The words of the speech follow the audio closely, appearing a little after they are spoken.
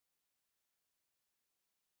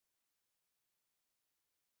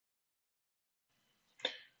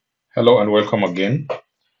Hello and welcome again.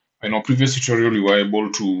 In our previous tutorial, we were able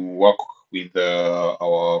to work with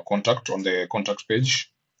our contact on the contact page,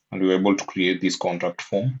 and we were able to create this contact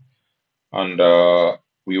form. And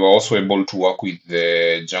we were also able to work with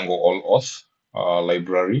the Django All Auth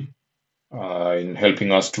library in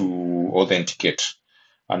helping us to authenticate.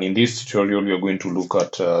 And in this tutorial, we are going to look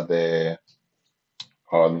at the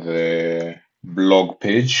blog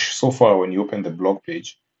page. So far, when you open the blog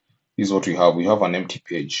page, this is what we have. We have an empty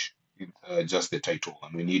page with just the title,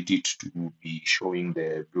 and we need it to be showing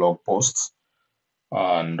the blog posts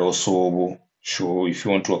and also show if you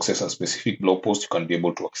want to access a specific blog post, you can be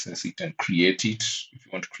able to access it and create it. If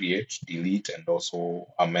you want to create, delete, and also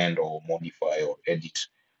amend or modify or edit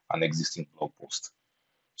an existing blog post.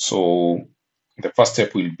 So the first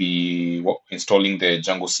step will be installing the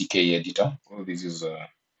django-CKEditor. Well, this is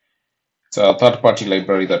it's a third-party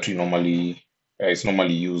library that we normally is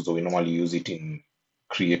normally used, or we normally use it in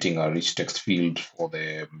creating a rich text field for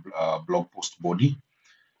the blog post body.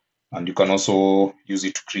 And you can also use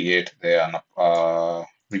it to create the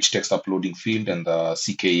rich text uploading field and the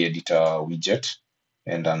CKEditor widget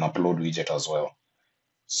and an upload widget as well.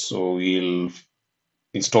 So we'll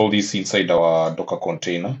install this inside our Docker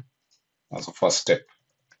container as a first step.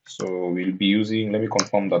 So we'll be using, let me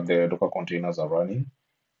confirm that the Docker containers are running,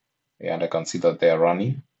 and I can see that they are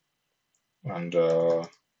running. And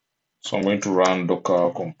so I'm going to run docker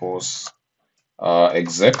compose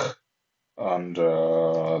exec and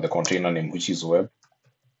the container name, which is web,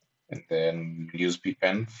 and then use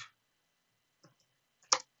pipenv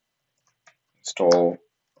install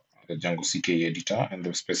the django-CKEditor, and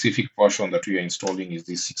the specific version that we are installing is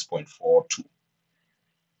this 6.42.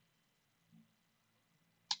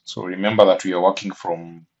 So remember that we are working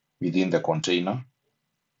from within the container,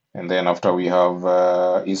 and then after we have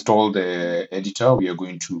installed the editor, we are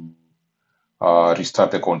going to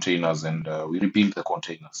restart the containers and we rebuild the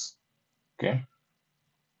containers. Okay.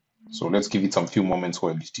 So let's give it some few moments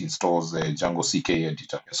while it installs the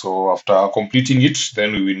django-CKEditor. So after completing it,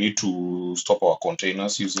 then we will need to stop our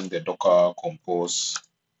containers using the docker compose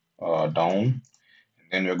down. And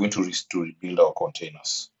then we're going to rebuild our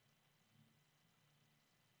containers.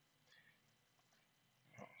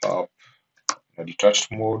 Up in a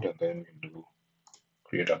detached mode, and then we'll do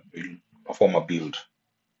create a build, perform a build.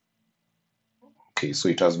 Okay, so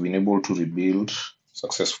it has been able to rebuild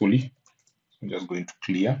successfully. I'm just going to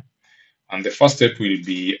clear. And the first step will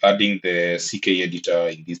be adding the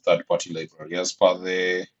CKEditor in this third-party library. As per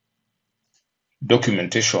the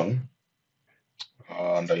documentation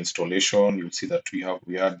under installation, you'll see that we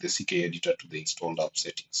add the CKEditor to the installed app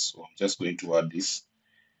settings. So I'm just going to add this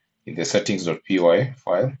in the settings.py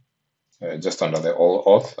file, just under the all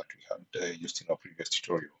auth that we had used in our previous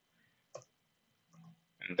tutorial.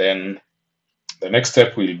 And then the next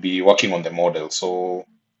step will be working on the model. So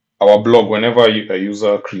our blog, whenever a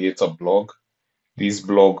user creates a blog, these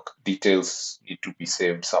blog details need to be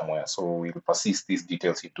saved somewhere. So we'll persist these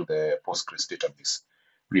details into the Postgres database.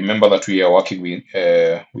 Remember that we are working with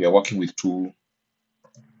two.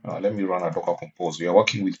 Let me run a Docker compose. We are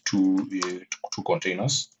working with two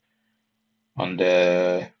containers, and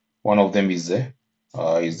one of them is the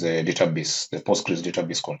database, the Postgres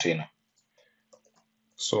database container.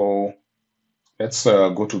 So let's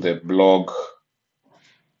go to the blog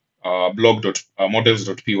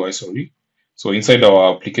models.py, sorry. So inside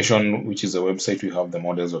our application, which is a website, we have the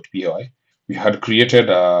models.py. We had created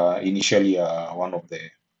initially one of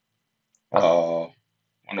the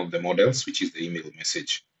models, which is the email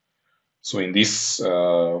message. So in this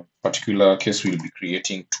particular case, we'll be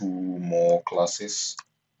creating two more classes,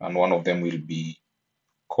 and one of them will be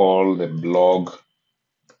called the blog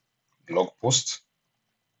post.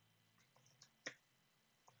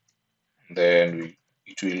 Then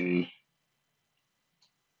it will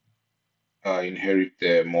inherit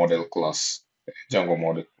the model class, the Django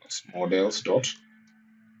model class,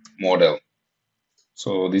 models.model.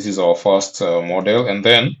 So this is our first model, and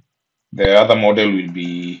then the other model will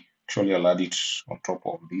be, actually I'll add it on top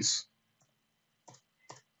of this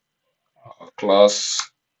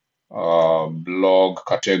class blog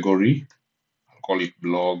category. I'll call it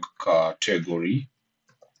blog category,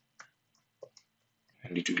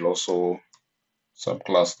 and it will also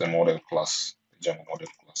subclass the model class, the Django model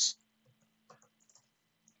class.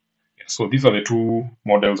 Yeah, so these are the two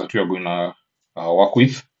models that we are going to work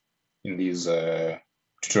with in this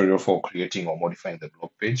tutorial for creating or modifying the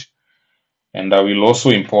blog page. And I will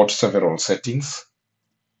also import several settings.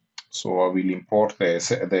 So I will import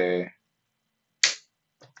the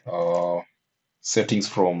settings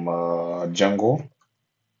from Django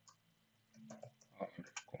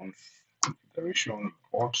configuration,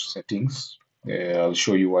 import settings. I'll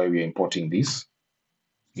show you why we are importing this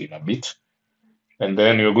in a bit. And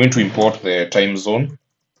then we're going to import the time zone,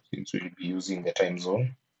 since we'll be using the time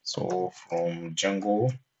zone. So from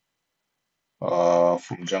Django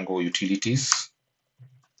utilities,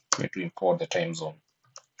 we're going to import the time zone.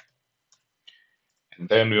 And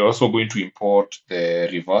then we're also going to import the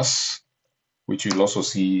reverse, which you'll also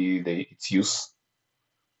see its use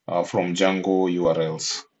from Django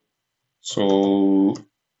URLs. So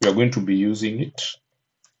we are going to be using it.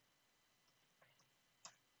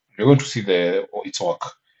 We're going to see its work.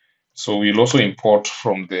 So we'll also import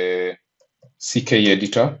from the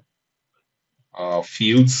CKEditor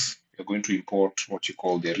fields. We're going to import what you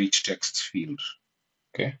call the rich text field.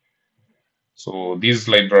 Okay. So these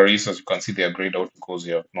libraries, as you can see, they are grayed out because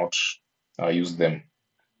we have not used them.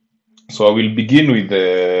 So I will begin with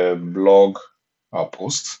the blog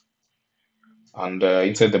post. And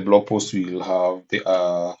inside the blog post, we will have the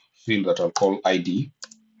field that I'll call ID,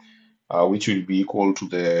 which will be equal to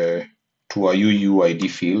a UUID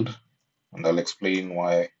field. And I'll explain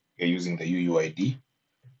why we're using the UUID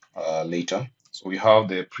later. So we have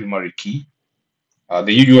the primary key.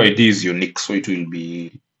 The UUID is unique, so it will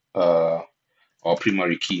be our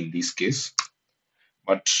primary key in this case.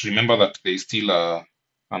 But remember that there is still an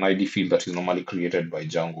ID field that is normally created by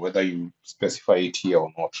Django, whether you specify it here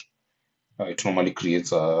or not. It normally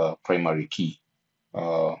creates a primary key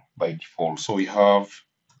by default. So we have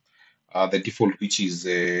the default, which is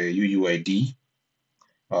UUID.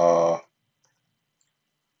 We'll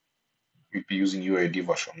be using UUID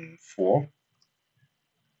version 4.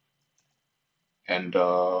 And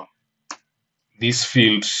this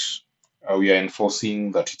field, we are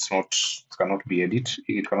enforcing that it cannot be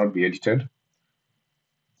edited.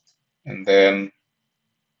 And then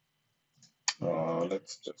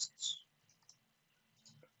let's just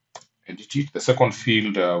edit it. The second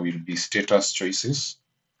field will be status choices.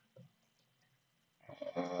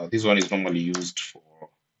 This one is normally used for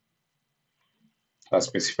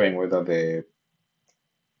specifying whether the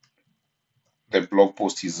blog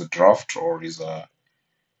post is a draft or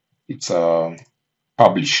it's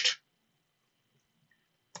published.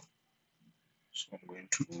 So I'm going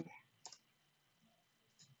to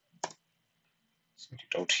set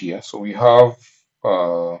it out here. So we have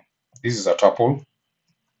this is a tuple,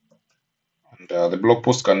 and the blog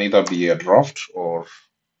post can either be a draft or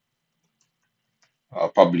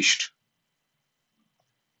published.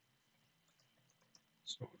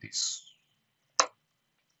 So this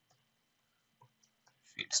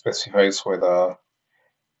field specifies whether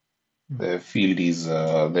the field is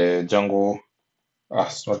the Django.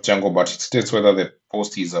 It's not Django, but it states whether the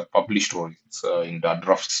post is published or it's in the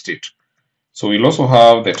draft state. So we'll also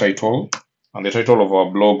have the title, and the title of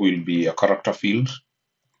our blog will be a character field.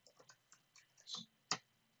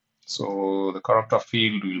 So the character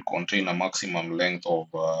field will contain a maximum length of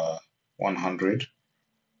 100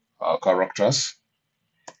 characters.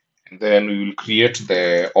 And then we will create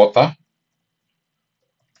the author.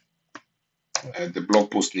 The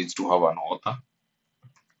blog post needs to have an author.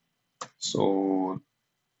 So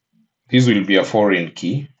this will be a foreign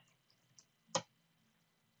key.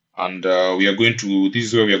 And this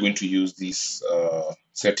is where we are going to use these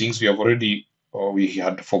settings. We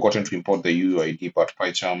had forgotten to import the UUID, but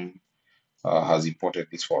PyCharm has imported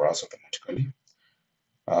this for us automatically.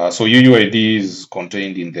 So UUID is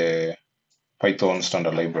contained in the Python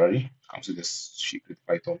standard library. Comes with this sheet with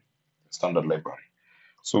Python standard library.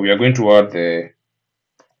 So we are going to add the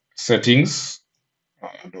settings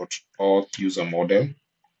 .auth user model. And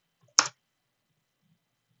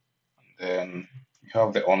then we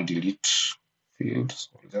have the on delete field.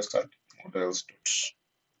 So we'll just add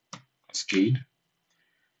models.cascade.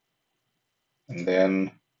 And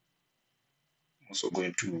then I'm also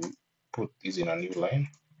going to put this in a new line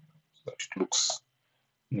so that it looks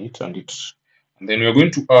neat. And then we're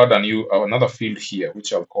going to add another field here,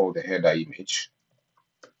 which I'll call the header image,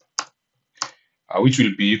 which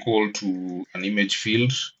will be equal to an image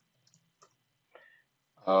field.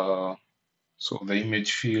 So the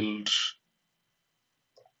image field,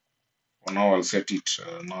 for now I'll set it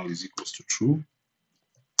null is equals to true,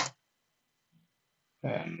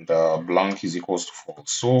 and blank is equals to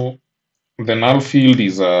false. So the null field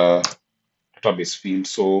is a database field,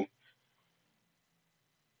 so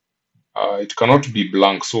it cannot be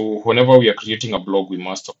blank. So whenever we are creating a blog, we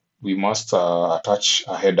must attach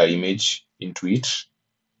a header image into it,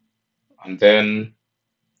 and then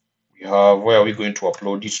we have where are we going to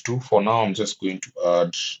upload it to. For now, I'm just going to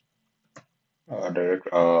add a direct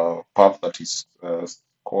path that is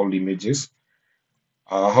called images.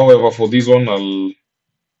 However, for this one,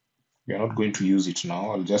 We are not going to use it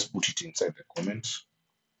now. I'll just put it inside the comments.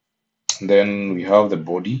 Then we have the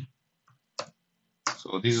body.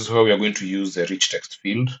 So this is where we are going to use the rich text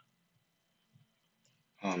field,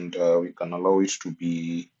 and we can allow it to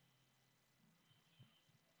be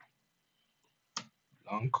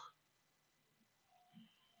blank.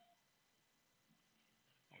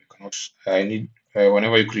 We cannot. I need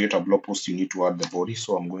whenever you create a blog post, you need to add the body.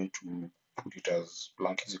 So I'm going to put it as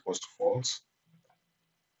blank is equals to false,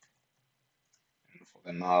 and for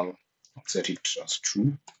the null, I'll set it as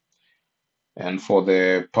true. And for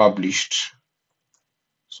the published,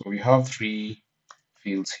 so we have three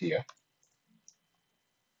fields here: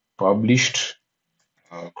 published,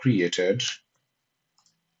 created,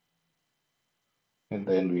 and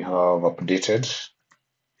then we have updated.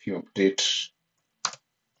 If you update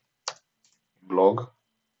blog,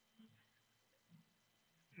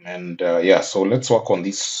 and yeah, so let's work on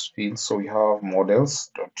this field. So we have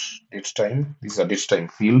models dot date time. This is a date time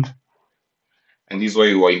field, and this is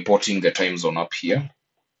why we are importing the time zone up here.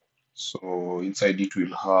 So inside it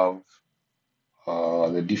we'll have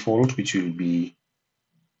the default, which will be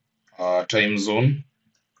time zone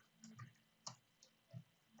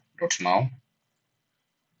dot now,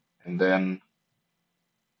 and then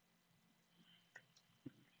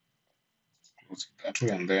close it that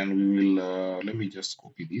way, and then we will let me just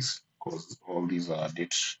copy this because all these are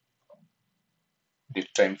date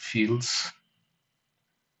time fields,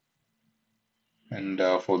 and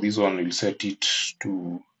for this one we'll set it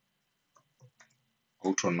to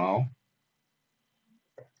auto now.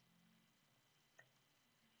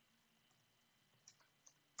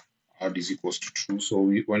 Add is equals to true. So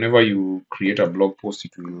whenever you create a blog post,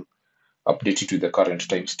 it will update it with the current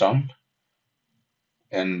timestamp.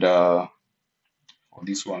 And for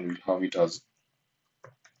this one, we'll have it as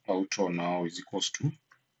auto now is equals to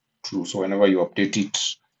true. So whenever you update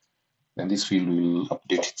it, then this field will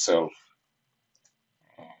update itself,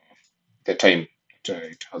 the time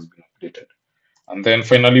it has been updated. And then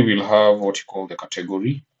finally, we'll have what you call the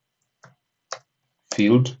category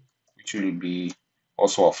field, which will be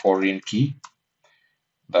also a foreign key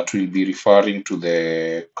that will be referring to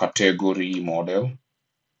the category model,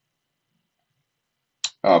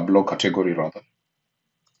 blog category rather.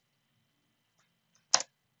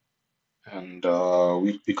 And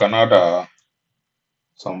we can add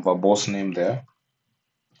some verbose name there.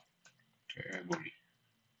 Category.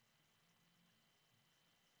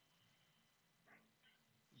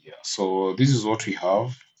 Yeah, so this is what we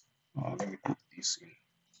have. Let me put this in.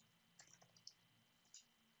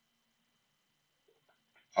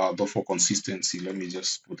 Though for consistency, let me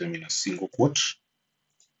just put them in a single quote.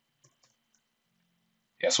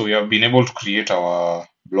 Yeah, so we have been able to create our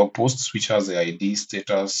blog posts, which has the ID,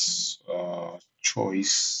 status,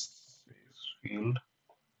 choice field,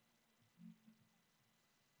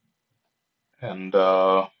 and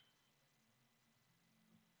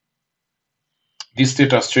this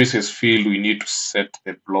status choices field, we need to set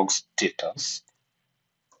the blog status.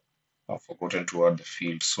 I've forgotten to add the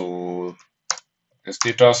field. So the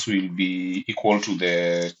status will be equal to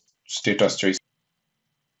the status choice.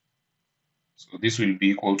 So this will be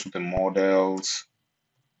equal to the models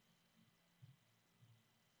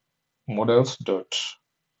dot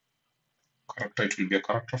character. It will be a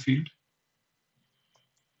character field,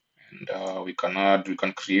 and we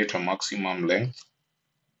can create a maximum length.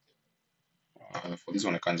 For this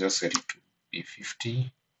one, I can just set it to be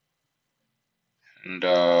 50,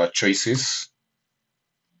 and choices,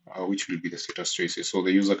 which will be the status choices. So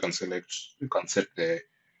the user can select. You can set the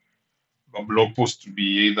blog post to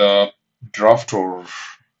be either draft or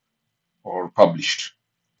published,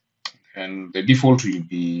 and the default will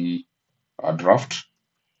be a draft.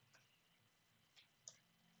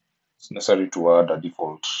 It's necessary to add a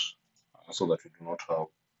default so that we do not have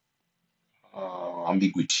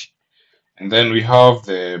ambiguity. And then we have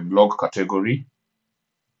the blog category.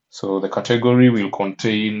 So the category will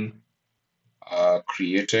contain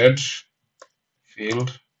created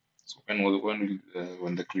field. So when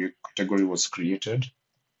the category was created,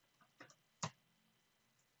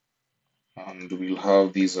 and we'll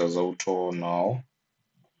have this as auto now.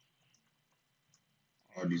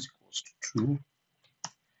 Add is equals to true.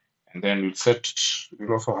 And then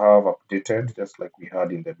we'll also have updated, just like we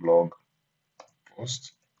had in the blog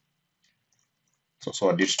post. It's also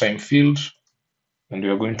a date time field, and we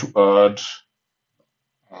are going to add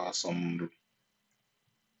some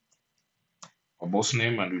verbose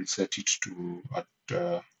name, and we'll set it to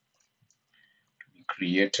be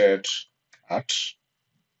created at.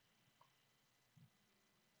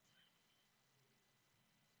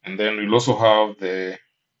 And then we'll also have the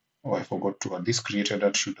Oh, I forgot to add this created.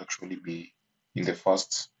 That should actually be in the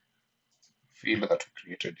first field that we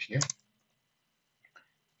created here.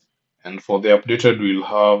 And for the updated, we'll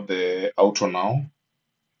have the auto now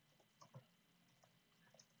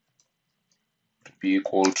to be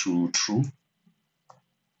equal to true.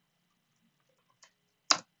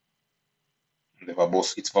 The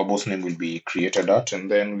verbose, its verbose name will be created at, and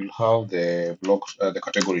then we'll have the blog, the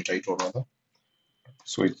category title rather.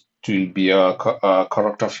 So it will be a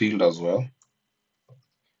character field as well,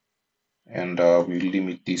 and we'll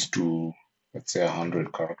limit this to, let's say,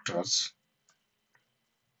 100 characters.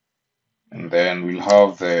 And then we'll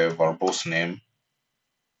have the verbose name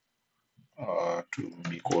to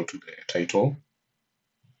be equal to the title.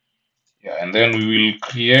 Yeah, and then we will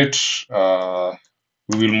create,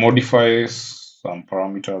 we will modify some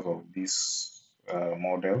parameters of this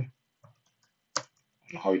model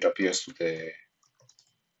and how it appears to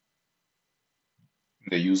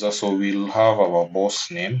the user. So we'll have our boss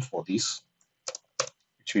name for this,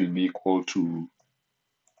 which will be equal to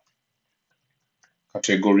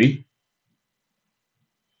category.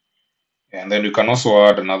 And then we can also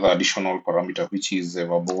add another additional parameter, which is a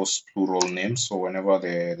verbose plural name. So whenever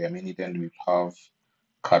there are many, then we have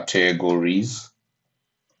categories.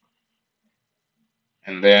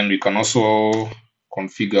 And then we can also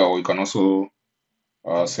configure, or we can also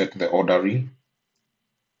set the ordering.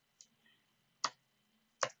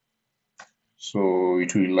 So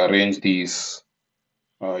it will arrange these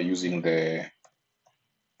using the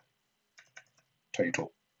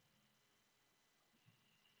title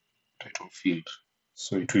field.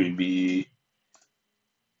 So it will be,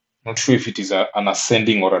 not sure if it is an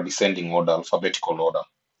ascending or a descending order, alphabetical order.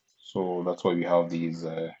 So that's why we have these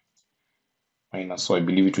minus. So I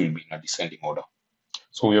believe it will be in a descending order.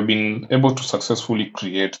 So we have been able to successfully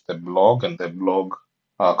create the blog and the blog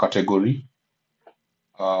category.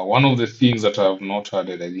 One of the things that I have not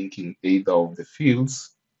added, I think, in either of the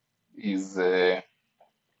fields is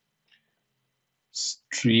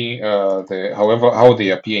string, however, how they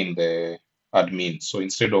appear in the admin. So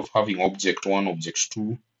instead of having object one, object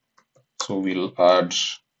two, so we'll add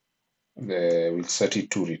we'll set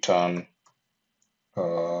it to return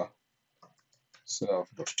uh,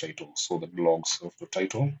 self.title. So the blog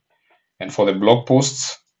self.title. And for the blog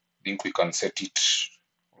posts, I think we can set it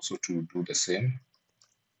also to do the same.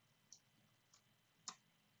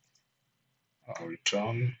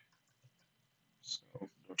 Return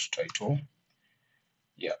self.title.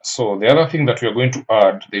 Yeah, so the other thing that we are going to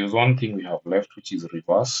add, there is one thing we have left, which is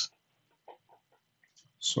reverse.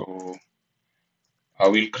 So I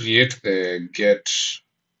will create the get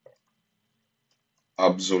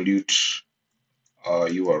absolute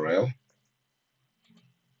URL.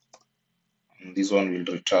 And this one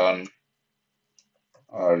will return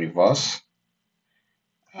reverse.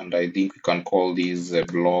 And I think we can call this a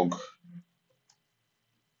blog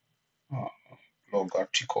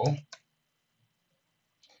article.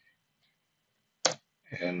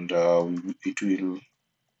 And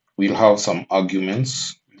we'll have some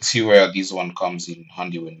arguments. We'll see where this one comes in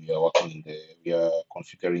handy when we are working we are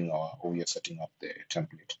configuring or we are setting up the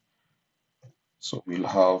template. So we'll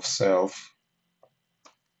have self.id.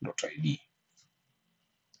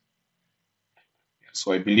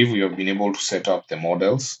 So I believe we have been able to set up the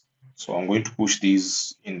models. So I'm going to push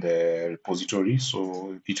these in the repository,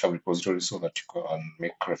 so GitHub repository, so that you can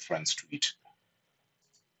make reference to it.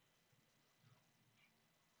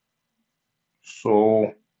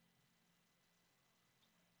 So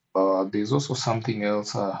there's also something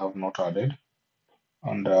else I have not added.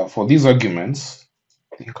 And for these arguments,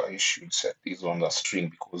 I think I should set these on the string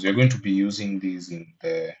because you're going to be using these in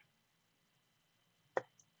the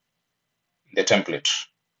template,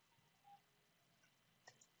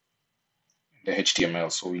 in the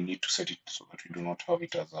HTML. So we need to set it so that we do not have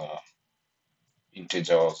it as a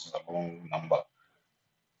integer or as a long number.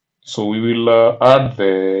 So we will add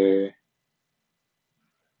the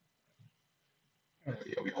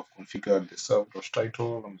yeah, we have configured the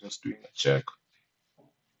self.title. I'm just doing a check.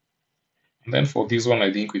 And then for this one,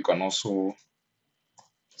 I think we can also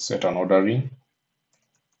set an ordering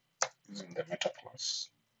using the meta class.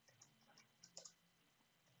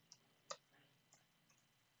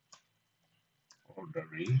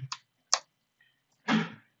 Ordering,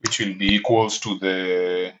 which will be equals to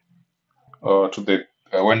the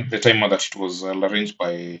when the timer that it was arranged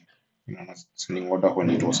by in an ascending order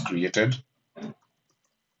when it was created.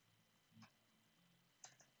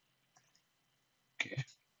 Okay.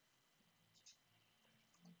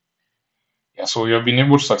 Yeah, so we have been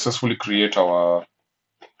able to successfully create our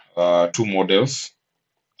two models,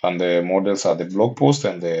 and the models are the blog post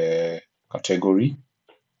and the category.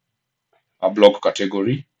 a blog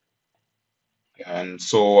category. And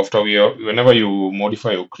so whenever you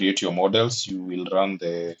modify or create your models, you will run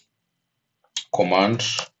the command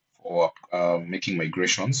for making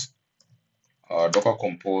migrations. Docker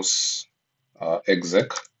compose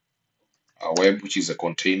exec web, which is a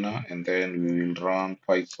container, and then we will run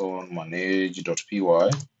python manage.py,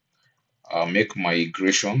 make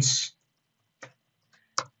migrations.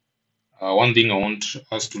 One thing I want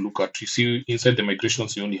us to look at, you see inside the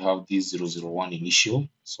migrations, you only have this 001 initial.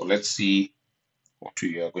 So let's see what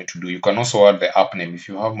we are going to do. You can also add the app name. If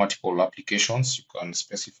you have multiple applications, you can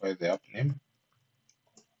specify the app name.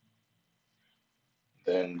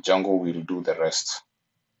 Then Django will do the rest.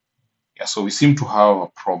 Yeah, so we seem to have a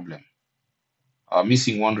problem.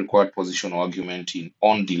 Missing one required position or argument in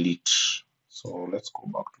on delete. So let's go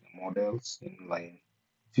back to the models in line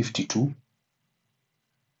 52.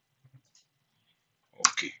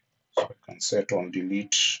 Okay, so I can set on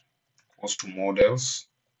delete goes to models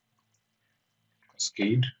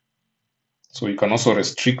cascade. So you can also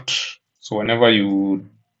restrict. So whenever you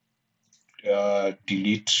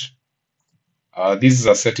delete, this is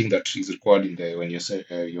a setting that is required in the when you say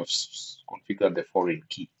you've configured the foreign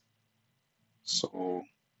key. So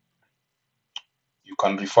you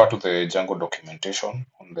can refer to the Django documentation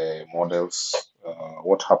on the models.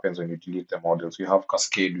 What happens when you delete the models? We have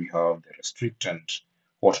cascade, we have the restrict and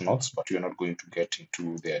whatnots, but we are not going to get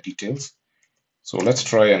into their details. So let's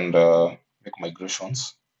try and make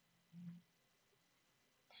migrations.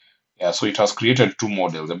 Yeah, so it has created two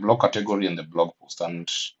models, the blog category and the blog post. And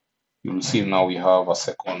you will see now we have a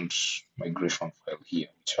second migration file here,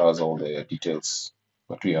 which has all the details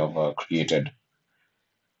that we have created.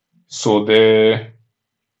 So the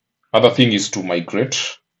other thing is to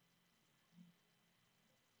migrate.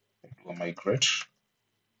 Migrate,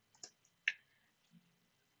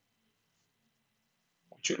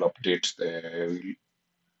 which will update the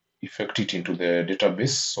effect it into the database.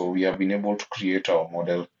 So we have been able to create our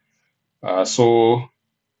model.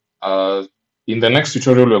 In the next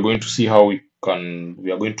tutorial, we're going to see how we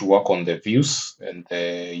are going to work on the views and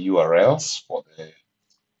the URLs for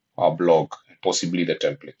our blog and possibly the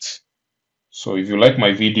templates. So if you like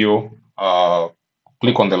my video,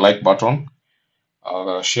 click on the like button,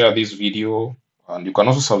 share this video, and you can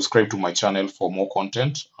also subscribe to my channel for more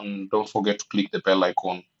content. And don't forget to click the bell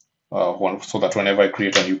icon so that whenever I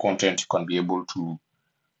create a new content, you can be able to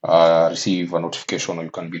receive a notification or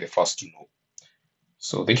you can be the first to know.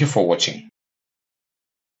 So thank you for watching.